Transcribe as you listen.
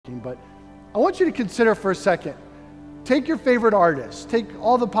but I want you to consider for a second. Take your favorite artists. Take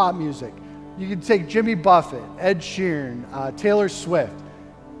all the pop music. You can take Jimmy Buffett, Ed Sheeran, Taylor Swift.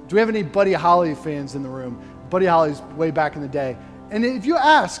 Do we have any Buddy Holly fans in the room? Buddy Holly's way back in the day. And if you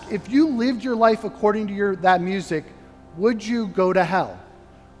ask, if you lived your life according to that music, would you go to hell?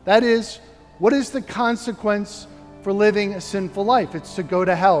 That is, what is the consequence for living a sinful life? It's to go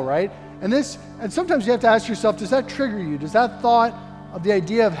to hell, right? And sometimes you have to ask yourself, does that trigger you? Does that thought of the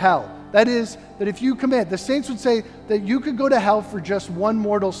idea of hell? That is, that if you commit, the saints would say that you could go to hell for just one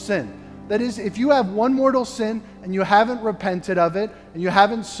mortal sin. That is, if you have one mortal sin and you haven't repented of it, and you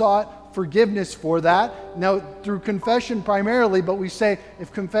haven't sought forgiveness for that, now through confession primarily, but we say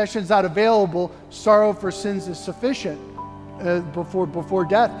if confession is not available, sorrow for sins is sufficient before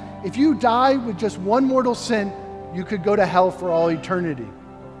death. If you die with just one mortal sin, you could go to hell for all eternity.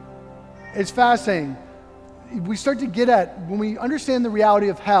 It's fascinating. We start to get at, when we understand the reality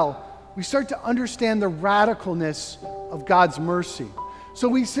of hell, we start to understand the radicalness of God's mercy. So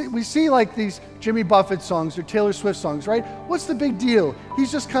we see like these Jimmy Buffett songs or Taylor Swift songs, right? What's the big deal?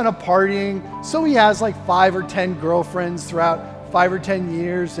 He's just kind of partying. So he has like 5 or 10 girlfriends throughout 5 or 10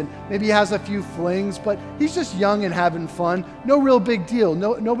 years, and maybe he has a few flings, but he's just young and having fun. No real big deal.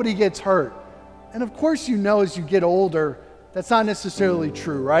 Nobody gets hurt. And of course, you know, as you get older, that's not necessarily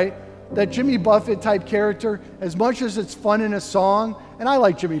true, right? That Jimmy Buffett type character, as much as it's fun in a song, and I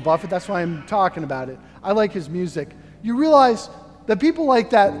like Jimmy Buffett, that's why I'm talking about it. I like his music. You realize that people like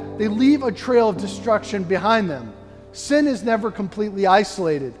that, they leave a trail of destruction behind them. Sin is never completely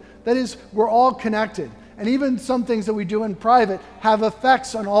isolated. That is, we're all connected. And even some things that we do in private have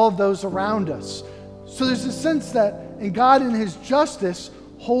effects on all of those around us. So there's a sense that in God, in His justice,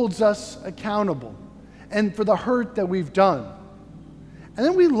 holds us accountable and for the hurt that we've done. And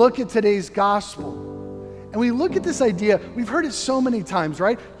then we look at today's gospel and we look at this idea. We've heard it so many times,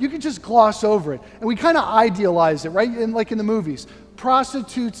 right? You can just gloss over it. And we kind of idealize it, right? And like in the movies,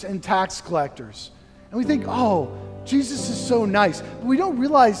 prostitutes and tax collectors. And we think, oh, Jesus is so nice. But we don't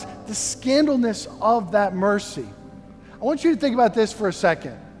realize the scandalous of that mercy. I want you to think about this for a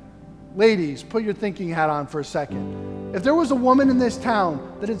second. Ladies, put your thinking hat on for a second. If there was a woman in this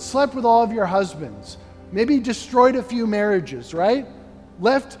town that had slept with all of your husbands, maybe destroyed a few marriages, right?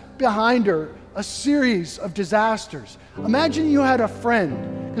 Left behind her a series of disasters. Imagine you had a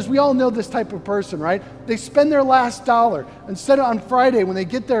friend, because we all know this type of person, right? They spend their last dollar. Instead of on Friday when they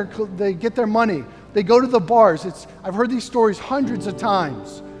get their money, they go to the bars. I've heard these stories hundreds of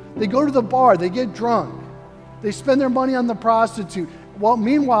times. They go to the bar, they get drunk. They spend their money on the prostitute. Well,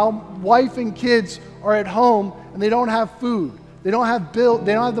 meanwhile, wife and kids are at home and they don't have food. They don't have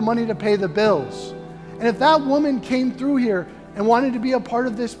the money to pay the bills. And if that woman came through here and wanted to be a part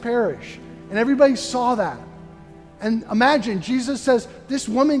of this parish, and everybody saw that, and imagine Jesus says, this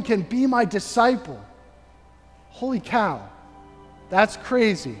woman can be my disciple. Holy cow, that's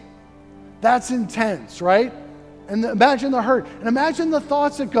crazy. That's intense, right? And imagine the hurt, and imagine the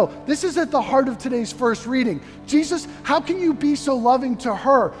thoughts that go. This is at the heart of today's first reading. Jesus, how can you be so loving to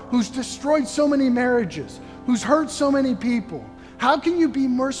her who's destroyed so many marriages, who's hurt so many people? How can you be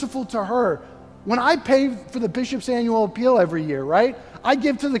merciful to her? When I pay for the bishop's annual appeal every year, right? I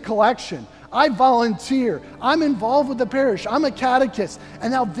give to the collection. I volunteer. I'm involved with the parish. I'm a catechist.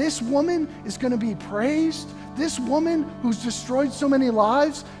 And now this woman is going to be praised? This woman who's destroyed so many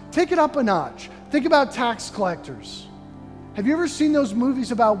lives? Take it up a notch. Think about tax collectors. Have you ever seen those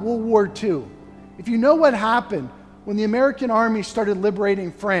movies about World War II? If you know what happened when the American army started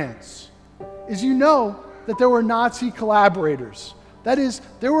liberating France, is you know that there were Nazi collaborators. That is,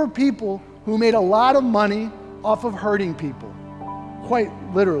 there were people who made a lot of money off of hurting people. Quite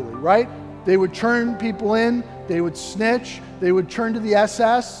literally, right? They would turn people in, they would snitch, they would turn to the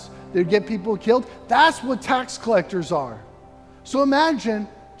SS, they would get people killed. That's what tax collectors are. So imagine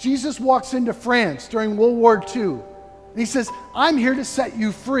Jesus walks into France during World War II, and he says, I'm here to set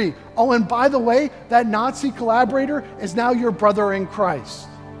you free. Oh, and by the way, that Nazi collaborator is now your brother in Christ.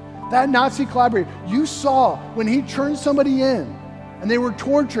 That Nazi collaborator, you saw when he turned somebody in, and they were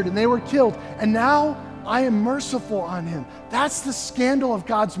tortured and they were killed, and now I am merciful on him. That's the scandal of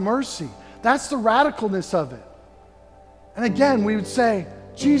God's mercy. That's the radicalness of it. And again, we would say,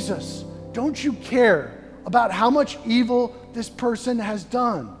 Jesus, don't you care about how much evil this person has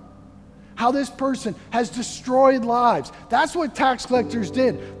done? How this person has destroyed lives. That's what tax collectors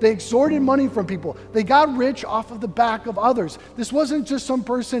did. They extorted money from people. They got rich off of the back of others. This wasn't just some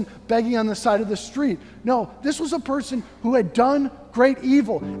person begging on the side of the street. No, this was a person who had done great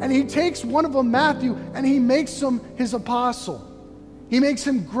evil. And he takes one of them, Matthew, and he makes him his apostle. He makes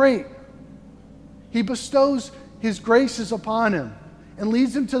him great. He bestows his graces upon him. and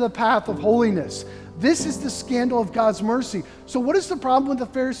leads them to the path of holiness. This is the scandal of God's mercy. So what is the problem with the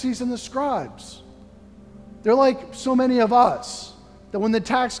Pharisees and the scribes? They're like so many of us, that when the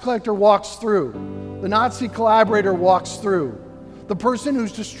tax collector walks through, the Nazi collaborator walks through, the person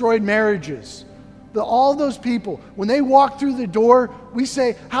who's destroyed marriages, all those people, when they walk through the door, we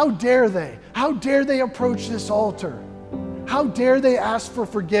say, how dare they? How dare they approach this altar? How dare they ask for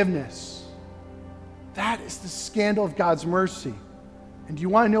forgiveness? That is the scandal of God's mercy. And do you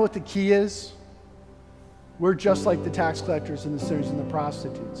want to know what the key is? We're just like the tax collectors and the sinners and the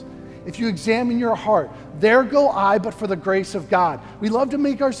prostitutes. If you examine your heart, there go I, but for the grace of God. We love to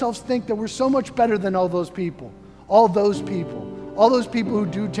make ourselves think that we're so much better than all those people who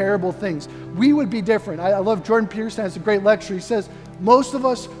do terrible things. We would be different. I love Jordan Peterson has a great lecture. He says, most of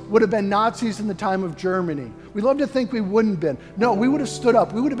us would have been Nazis in the time of Germany. We love to think we wouldn't have been. No, we would have stood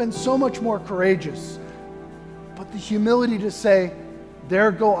up. We would have been so much more courageous. But the humility to say,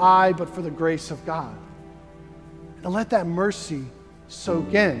 there go I, but for the grace of God. And let that mercy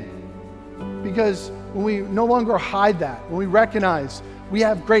soak in. Because when we no longer hide that, when we recognize we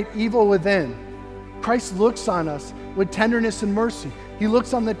have great evil within, Christ looks on us with tenderness and mercy. He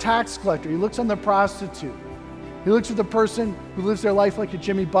looks on the tax collector. He looks on the prostitute. He looks at the person who lives their life like a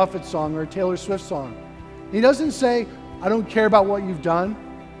Jimmy Buffett song or a Taylor Swift song. He doesn't say, I don't care about what you've done.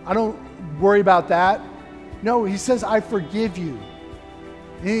 I don't worry about that. No, he says, I forgive you.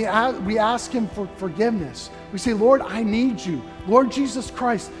 And we ask him for forgiveness. We say, Lord, I need you. Lord Jesus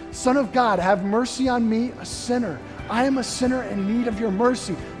Christ, Son of God, have mercy on me, a sinner. I am a sinner in need of your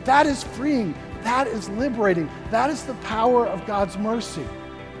mercy. That is freeing. That is liberating. That is the power of God's mercy.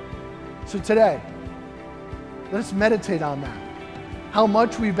 So today, let us meditate on that. How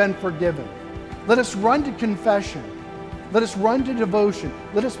much we've been forgiven. Let us run to confession. Let us run to devotion.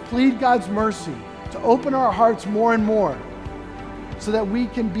 Let us plead God's mercy to open our hearts more and more so that we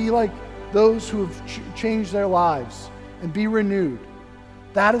can be like those who have changed their lives and be renewed.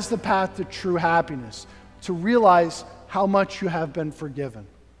 That is the path to true happiness, to realize how much you have been forgiven.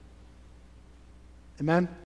 Amen?